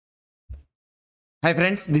Hi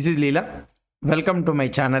friends, this is Leela. Welcome to my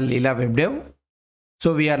channel Leela WebDev.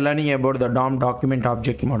 So we are learning about the DOM document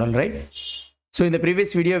object model, right? So in the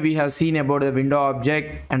previous video, we have seen about the window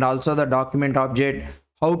object and also the document object,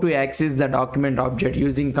 how to access the document object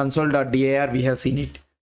using console.dir. We have seen it.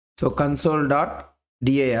 So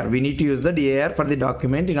console.dir, we need to use the dir for the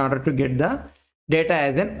document in order to get the data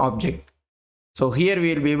as an object. So here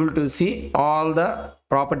we will be able to see all the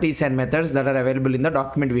properties and methods that are available in the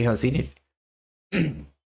document. We have seen it.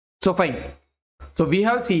 So fine. So we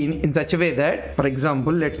have seen in such a way that, for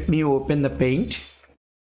example, let me open the paint.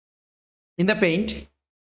 In the paint,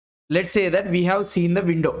 let's say that we have seen the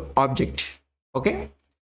window object. Okay.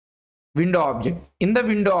 Window object. In the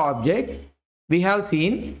window object, we have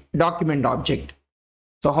seen document object.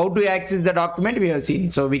 So how to access the document we have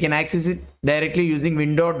seen. So we can access it directly using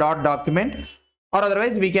window.document, or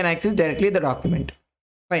otherwise we can access directly the document.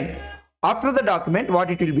 Fine. After the document,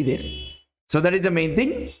 what it will be there. So that is the main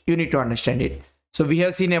thing, you need to understand it. So we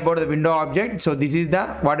have seen about the window object. So this is the,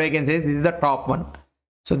 what I can say is this is the top one.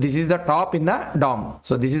 So this is the top in the DOM.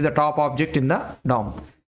 So this is the top object in the DOM.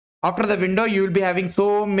 After the window, you will be having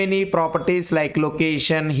so many properties like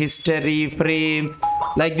location, history, frames,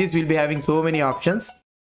 like this. We'll be having so many options.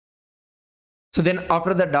 So then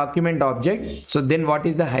after the document object, so then what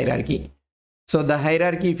is the hierarchy? So the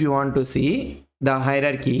hierarchy, if you want to see, the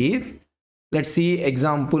hierarchy is, let's see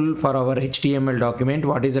example for our HTML document.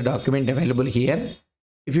 What is the document available here?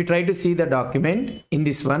 If you try to see the document in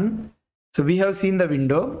this one, so we have seen the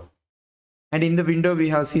window, and in the window we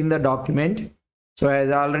have seen the document. So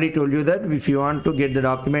as I already told you that if you want to get the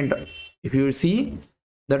document, if you see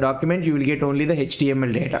the document, you will get only the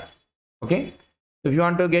HTML data. Okay. If you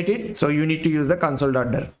want to get it, so you need to use the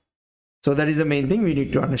console.dir. So that is the main thing, we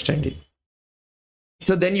need to understand it.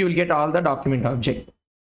 So then you will get all the document object.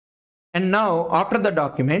 And now after the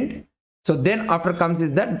document, so then after comes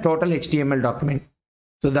is the total HTML document.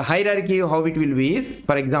 So the hierarchy, how it will be is,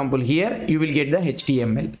 for example, here you will get the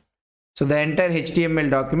HTML. So the entire HTML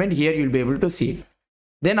document here you will be able to see it.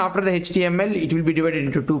 Then after the HTML, it will be divided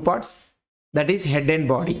into two parts. That is head and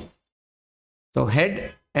body. So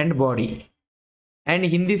head and body. And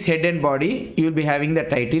in this head and body, you will be having the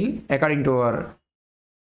title according to our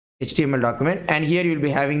HTML document. And here you will be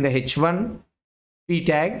having the H1, P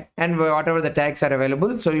tag, and whatever the tags are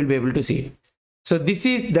available, so you'll be able to see it. So this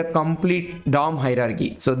is the complete DOM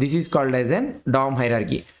hierarchy. So this is called as an DOM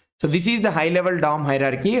hierarchy. So this is the high level DOM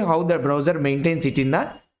hierarchy, how the browser maintains it in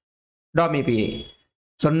the DOM API.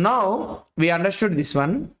 So now we understood this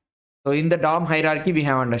one. So in the DOM hierarchy we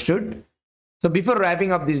have understood. So before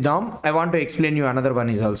wrapping up this DOM, I want to explain you another one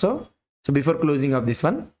is also. So before closing up this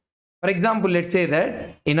one, for example, let's say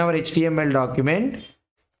that in our HTML document,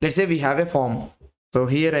 let's say we have a form. So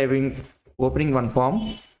here I will opening one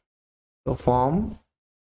form. So form,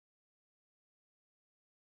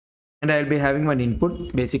 and I will be having one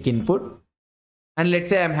input, basic input, and let's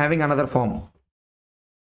say I'm having another form.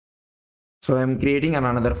 So I'm creating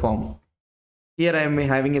another form. Here I am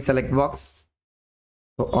having a select box.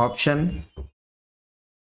 So option,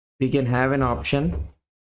 we can have an option.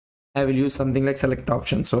 I will use something like select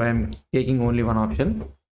option. So I'm taking only one option.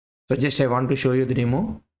 So just I want to show you the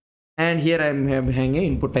demo. And here I am having a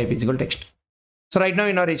input type is equal text. So right now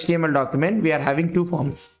in our HTML document, we are having two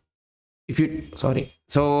forms. If you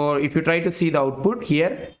try to see the output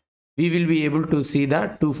here, we will be able to see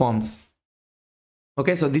the two forms.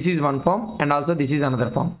 Okay, so this is one form and also this is another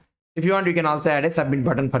form. If you want, you can also add a submit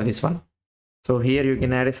button for this one. So here you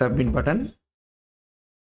can add a submit button.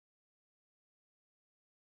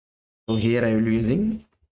 So here I will be using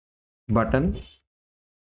button.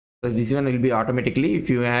 So this one will be automatically, if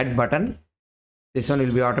you add button, this one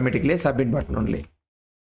will be automatically a submit button only.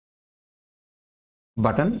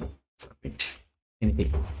 Button, submit,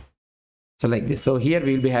 anything. So like this. So here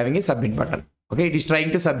we will be having a submit button. Okay, it is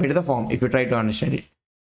trying to submit the form if you try to understand it.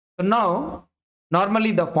 So now,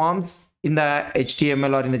 normally the forms in the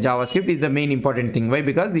HTML or in the JavaScript is the main important thing. Why?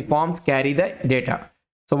 Because the forms carry the data.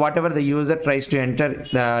 So whatever the user tries to enter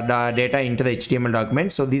the data into the HTML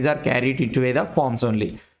document, so these are carried into the forms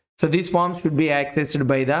only. So these forms should be accessed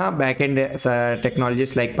by the backend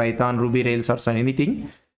technologies like Python, Ruby, Rails, or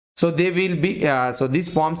anything. So they will be, so these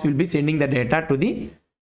forms will be sending the data to the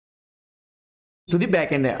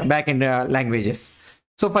backend languages.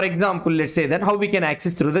 So for example, let's say that how we can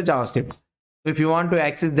access through the JavaScript. So if you want to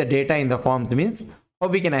access the data in the forms, means how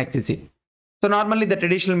we can access it. So normally the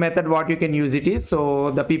traditional method, what you can use it is,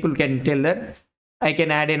 so the people can tell that I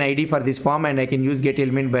can add an ID for this form and I can use get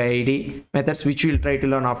element by ID methods, which we'll try to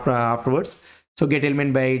learn afterwards. So get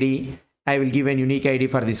element by ID, I will give an unique ID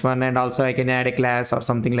for this one, and also I can add a class or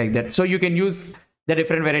something like that. So you can use the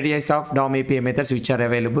different varieties of DOM API methods which are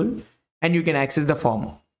available, and you can access the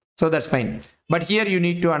form. So that's fine. But here you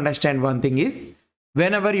need to understand one thing is,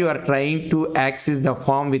 whenever you are trying to access the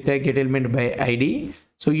form with a getElementById,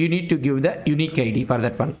 so you need to give the unique ID for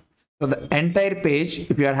that one. So the entire page,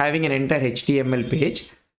 if you are having an entire HTML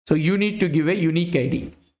page, so you need to give a unique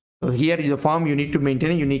ID. So here in the form you need to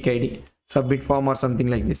maintain a unique ID, submit form or something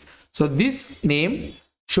like this. So this name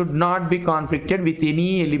should not be conflicted with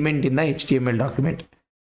any element in the HTML document.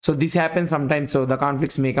 So this happens sometimes, so the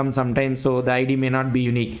conflicts may come sometimes, so the ID may not be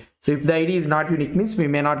unique. So if the ID is not unique, means we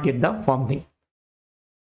may not get the form thing.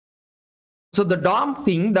 So the DOM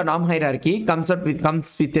thing, the DOM hierarchy comes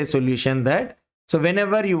with a solution that, so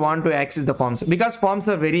whenever you want to access the forms, because forms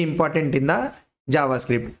are very important in the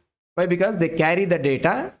JavaScript. Why? Because they carry the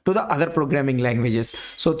data to the other programming languages.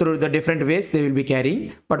 So through the different ways they will be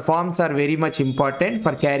carrying, but forms are very much important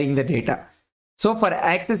for carrying the data. So for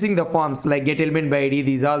accessing the forms like getElementById,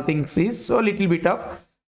 these all things is so little bit of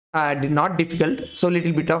not difficult, so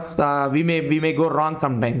little bit of we may go wrong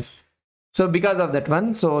sometimes. So because of that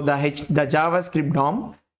one, so the JavaScript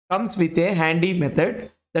DOM comes with a handy method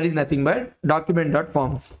that is nothing but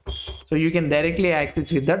document.forms. So you can directly access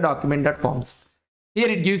with the document.forms. Here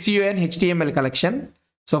it gives you an HTML collection.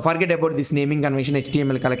 So forget about this naming convention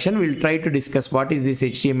HTML collection. We'll try to discuss what is this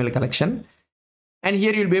HTML collection. And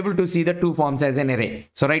here you'll be able to see the two forms as an array.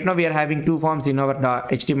 So right now we are having two forms in our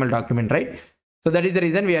HTML document, right? So that is the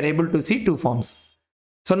reason we are able to see two forms.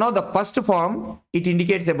 So now the first form, it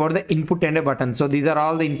indicates about the input and a button. So these are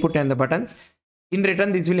all the input and the buttons. In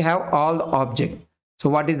return, this will have all the object. So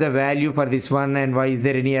what is the value for this one and why is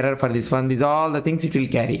there any error for this one? These are all the things it will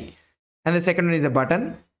carry. And the second one is a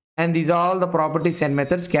button. And these are all the properties and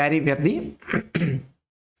methods carry for the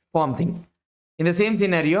form thing. In the same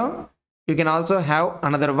scenario, you can also have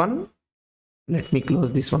another one. Let me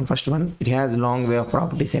close this one, first one. It has a long way of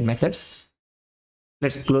properties and methods.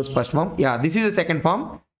 Let's close first form. Yeah, this is the second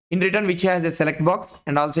form. In return, which has a select box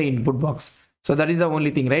and also input box. So that is the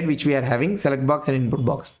only thing, right, which we are having, select box and input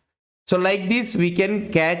box. So like this, we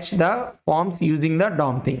can catch the forms using the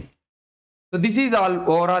DOM thing. So this is all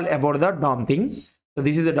overall about the DOM thing. So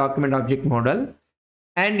this is the document object model.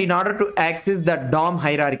 And in order to access the DOM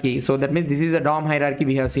hierarchy, so that means this is the DOM hierarchy,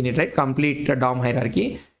 we have seen it, right? Complete DOM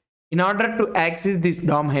hierarchy. In order to access this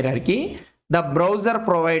DOM hierarchy, the browser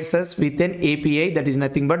provides us with an API that is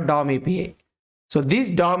nothing but DOM API. So this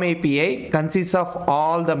DOM API consists of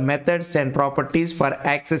all the methods and properties for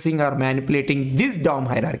accessing or manipulating this DOM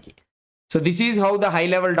hierarchy. So this is how the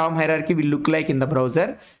high-level DOM hierarchy will look like in the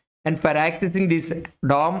browser. And for accessing this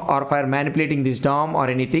DOM or for manipulating this DOM or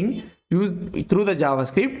anything used through the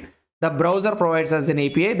JavaScript, the browser provides us an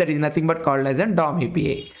API that is nothing but called as a DOM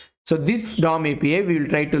API. So this DOM API, we will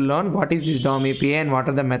try to learn what is this DOM API and what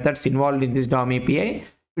are the methods involved in this DOM API.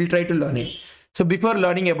 We'll try to learn it. So before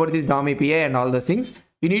learning about this DOM API and all those things,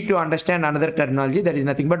 you need to understand another terminology that is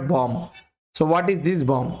nothing but BOM. So what is this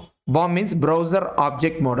BOM? BOM means browser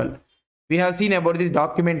object model. We have seen about this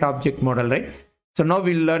document object model, right? So now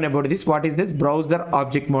we'll learn about this. What is this browser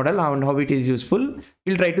object model and how it is useful?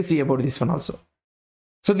 We'll try to see about this one also.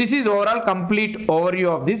 So this is overall complete overview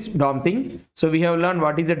of this DOM thing. So we have learned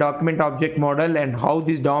what is a document object model and how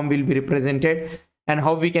this DOM will be represented and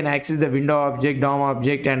how we can access the window object, DOM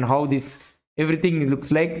object, and how this everything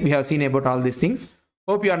looks like. We have seen about all these things.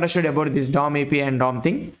 Hope you understood about this DOM API and DOM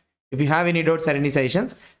thing. If you have any doubts or any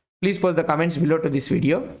suggestions, please post the comments below to this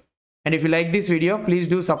video. And if you like this video, please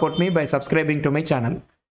do support me by subscribing to my channel.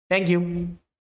 Thank you.